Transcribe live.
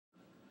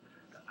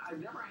I've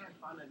never had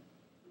fun and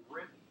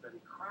rip and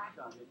crack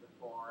on it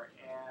before,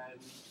 and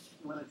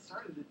when it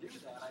started to do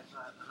that, I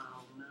thought,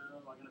 oh no,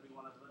 I'm going to be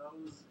one of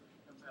those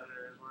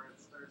competitors where it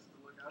starts to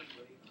look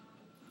ugly.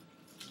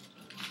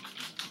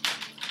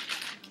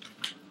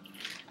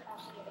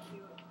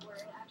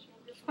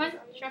 Come on,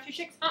 show off your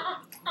chicks.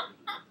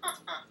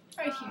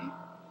 Right here.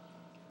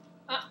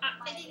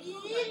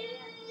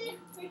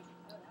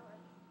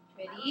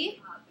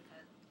 Ready?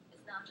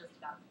 It's not just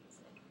about the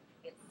music.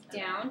 It's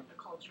Down. The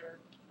culture,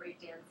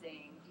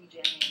 breakdancing,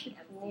 DJing,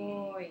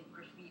 Boy.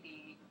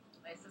 graffiti.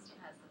 My sister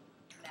has some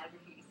mad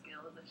graffiti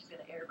skills that she's got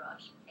to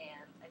airbrush,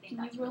 and I think Can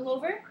that's you roll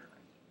really over?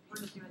 We're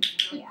just doing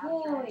some really Good boy.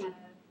 abstract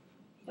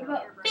What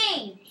about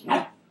bang?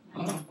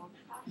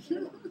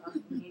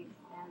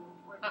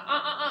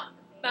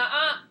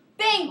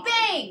 Bang,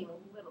 bang!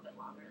 A little bit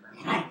longer than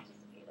I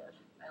anticipated.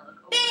 I look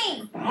over Bang!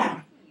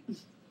 and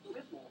see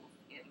ripples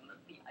in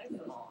the ice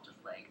wall,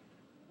 just like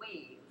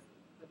waves.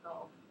 It's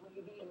all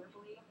wavy and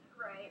ripply.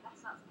 Right,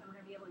 that's not something we're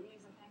going to be able to use,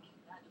 I think.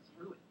 That just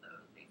ruined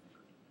those,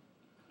 basically.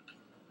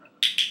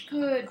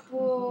 Good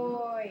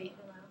boy.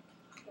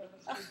 There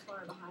was too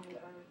far behind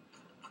our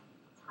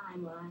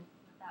timeline.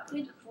 That was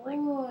Good just like,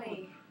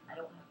 boy. I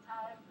don't have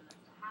time for this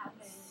to happen.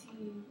 Let's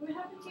see. What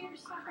happened to your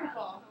soccer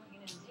ball? What am I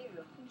going to do?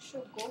 You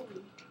show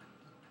goalie.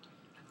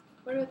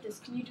 What about this?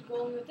 Can you do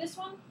goalie with this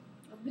one?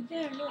 Over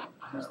there, look.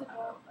 Where's the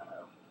ball?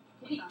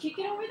 Did he kick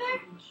it over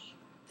there?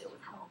 It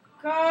was help.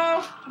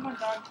 Go! Come on,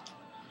 dog.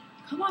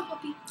 Come on,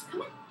 puppy.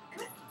 Come on.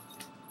 Come on.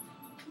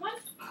 Come on.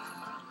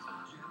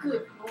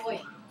 Good boy.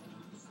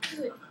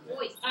 Good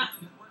boy. Yeah.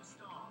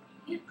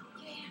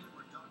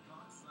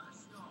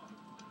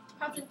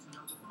 Carlton.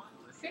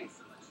 Here.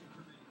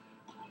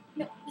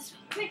 No, this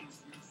way.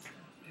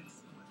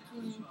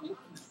 Come here.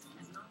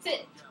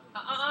 Sit.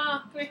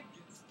 Come here.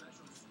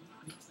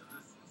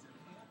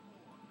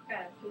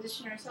 Gotta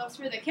position ourselves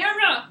for the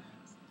camera.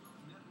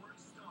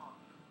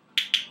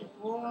 Good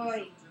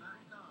boy.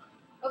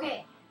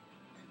 Okay.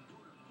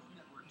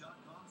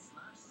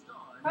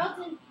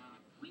 Carlton,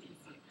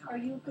 are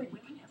you good?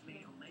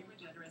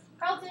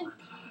 Carlton,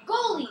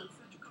 goalie.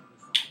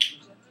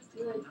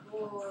 Good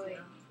boy.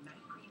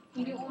 Can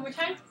you do it one more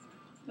time?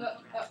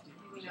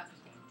 Maybe not.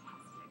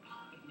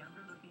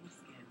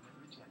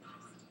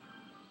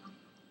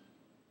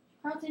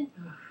 Carlton,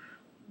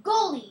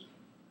 goalie.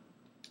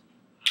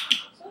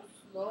 So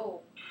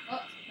slow.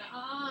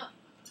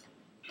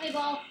 Play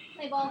ball.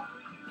 Play ball.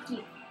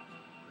 Keep.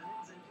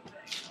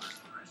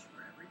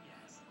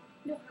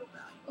 No.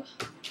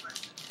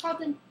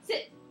 Carlton,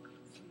 sit.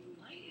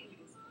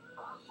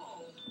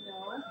 No.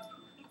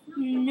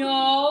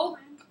 No.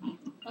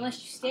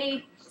 Unless you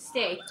stay.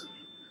 Stay.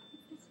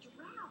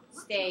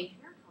 Stay.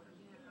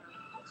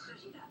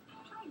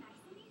 Try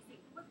nice and easy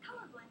with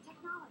color blend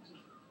technology.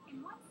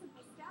 In one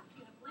simple step,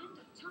 get a blend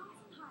of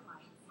tones and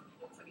highlights.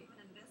 So even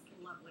in this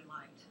lovely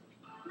light,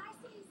 nice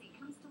and easy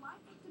comes to life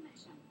with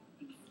dimension.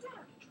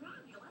 Instead of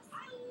fabulous,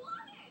 I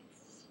love it.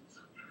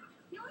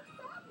 You're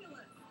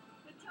fabulous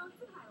with tones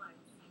and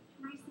highlights.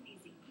 Nice and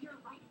easy, your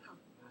right color.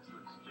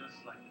 Looks just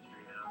like the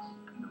treehouse.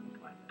 I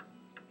don't like it.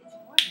 It's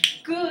more than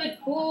Good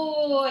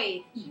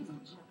boy.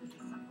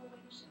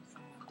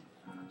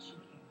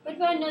 What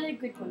about another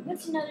good one?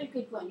 What's another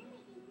good one?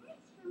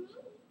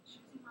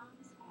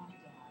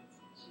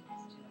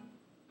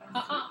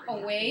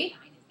 Away.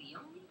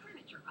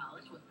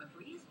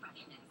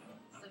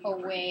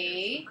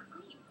 Away.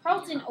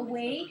 Carlton,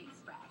 away.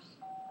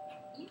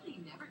 You may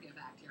never go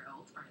back to your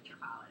old furniture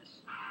polish.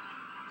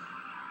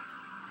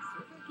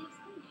 Swiffer gives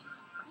cleaning a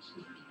fresh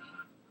new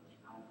beginning.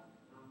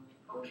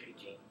 Okay,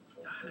 Gene.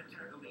 Time to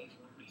tackle these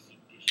greasy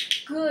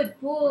dishes. Good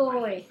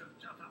boy. Some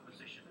tough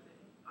opposition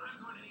today.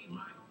 I'm going to need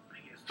my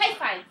biggest High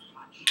five.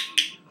 punch.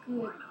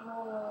 Good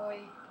boy.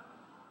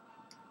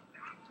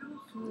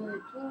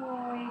 Good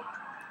boy.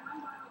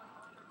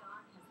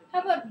 How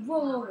about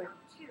roll over?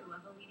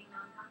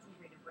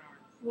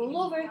 Roll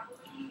over.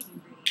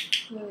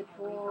 Good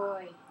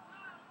boy.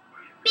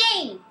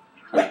 Bang!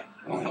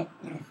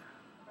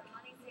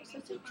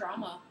 Such a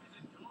drama.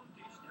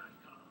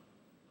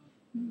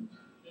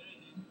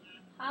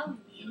 How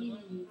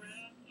easy.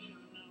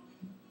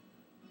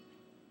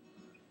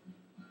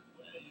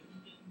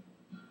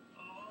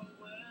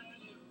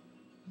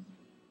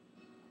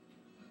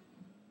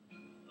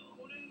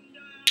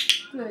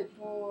 Good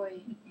boy.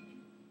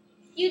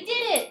 You did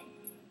it!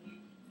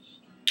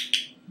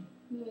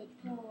 Good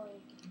boy.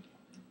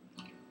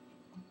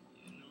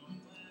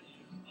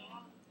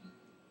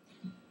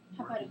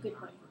 How about a good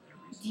one?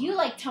 Do you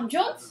like Tom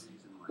Jones?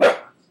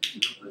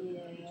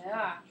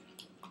 Yeah.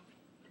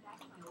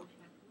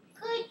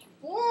 Good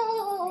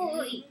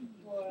boy.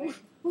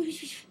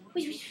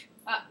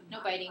 No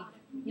biting.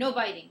 No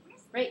biting.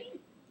 Right?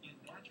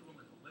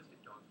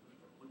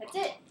 That's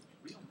it.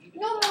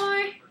 No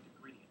more.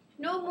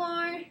 No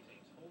more.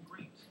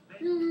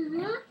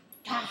 You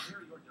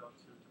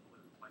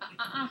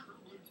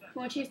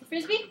want to chase the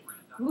frisbee?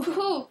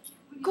 Woohoo!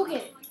 Go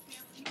get it.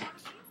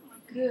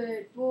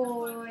 Good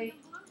boy.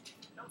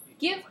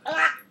 Give.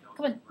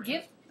 Come on.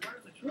 Give.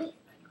 Come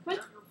on.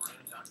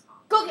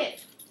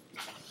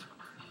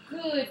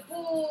 Good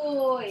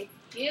boy.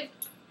 Yep.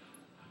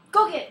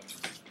 Go get it.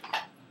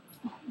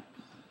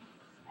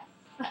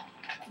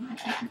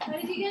 How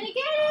is he gonna get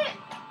it?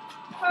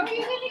 How are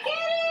you gonna get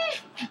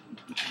it?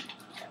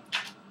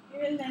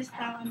 Él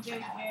estaban yo y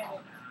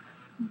Jared.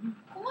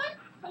 Come on,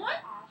 come on.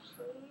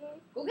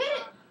 Ashley. Go get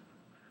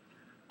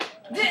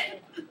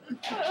it.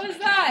 What was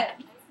that?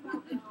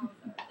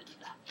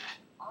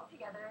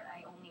 Altogether,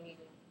 I only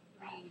needed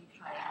 3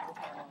 triangle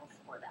panels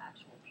for the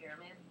actual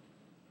pyramid.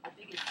 The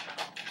biggest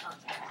panel,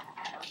 once they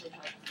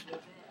tried to move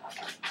it,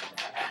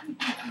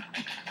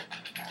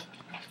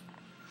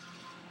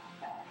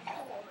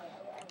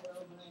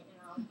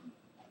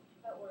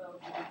 that world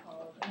would be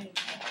called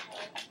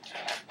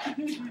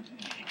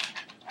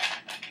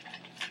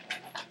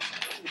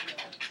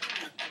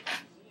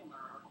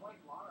Are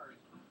quite large.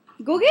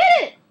 Go get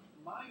it.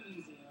 My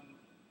museum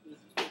is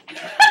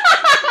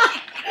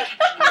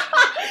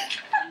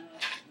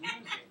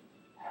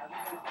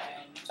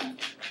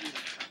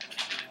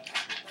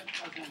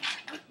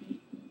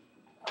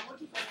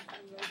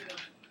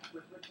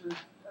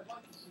I'd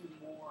like to see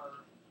more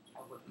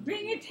of what the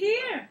Bring it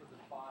here. for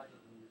the vibe of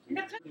the In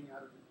the museum. Getting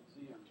out of the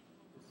museum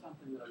is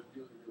something that I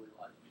really, really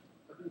like.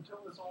 But until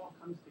this all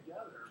comes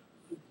together,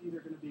 it's either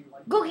going to be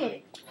like Go get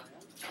it.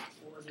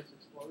 or this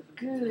explosion.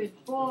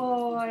 Good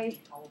boy.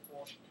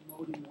 Powerful,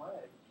 promoting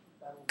way.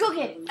 That'll Go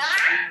get it. really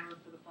Ah! bring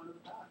her to the front of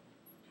the pack.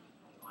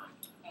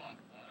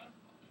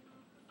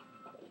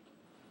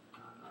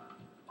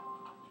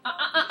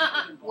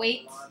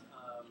 Wait.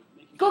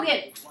 Go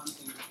get it.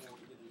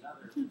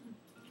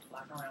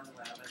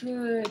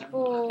 Good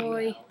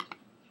boy.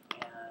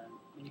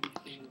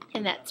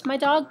 And that's my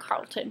dog,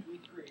 Carlton.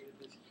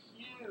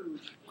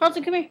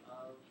 Carlton, come here.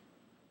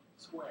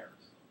 Squares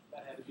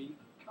that had to be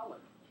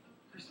colored.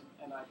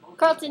 And I both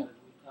Carlton,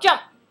 decided,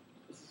 jump.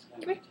 this is Come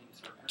gonna here. take us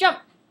forever. Jump.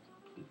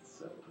 It's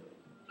so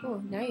big.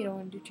 Oh, now you don't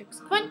want to do tricks.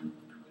 Come on.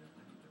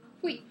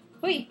 Hui,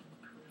 hui.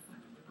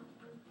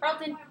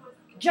 Carlton,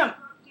 jump.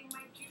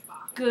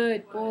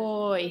 Good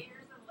boy.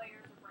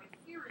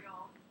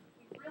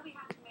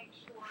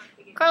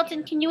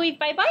 Carlton, can you wave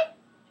bye-bye?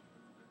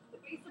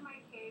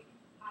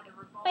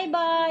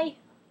 Bye-bye.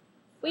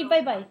 Wave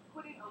bye-bye.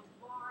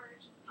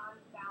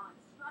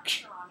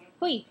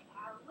 Hui.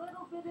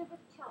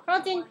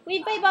 Carlton,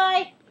 wave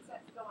bye-bye.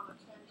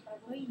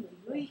 Uy,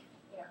 uy.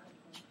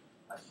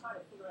 I was trying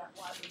to figure out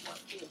why we want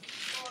to.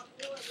 Well,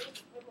 really,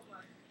 these people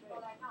were,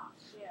 well, they're not.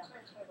 Yeah.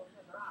 Turntable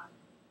further on.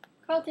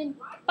 Carlton,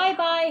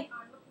 bye-bye.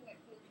 I'm looking at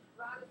this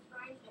rather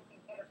strange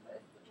looking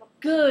edifice that looks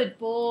Good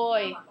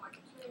boy. somewhat like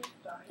a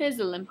tombstone. Here's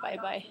a limp bye-bye.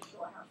 I'm not too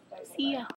sure how stable See they ya. are.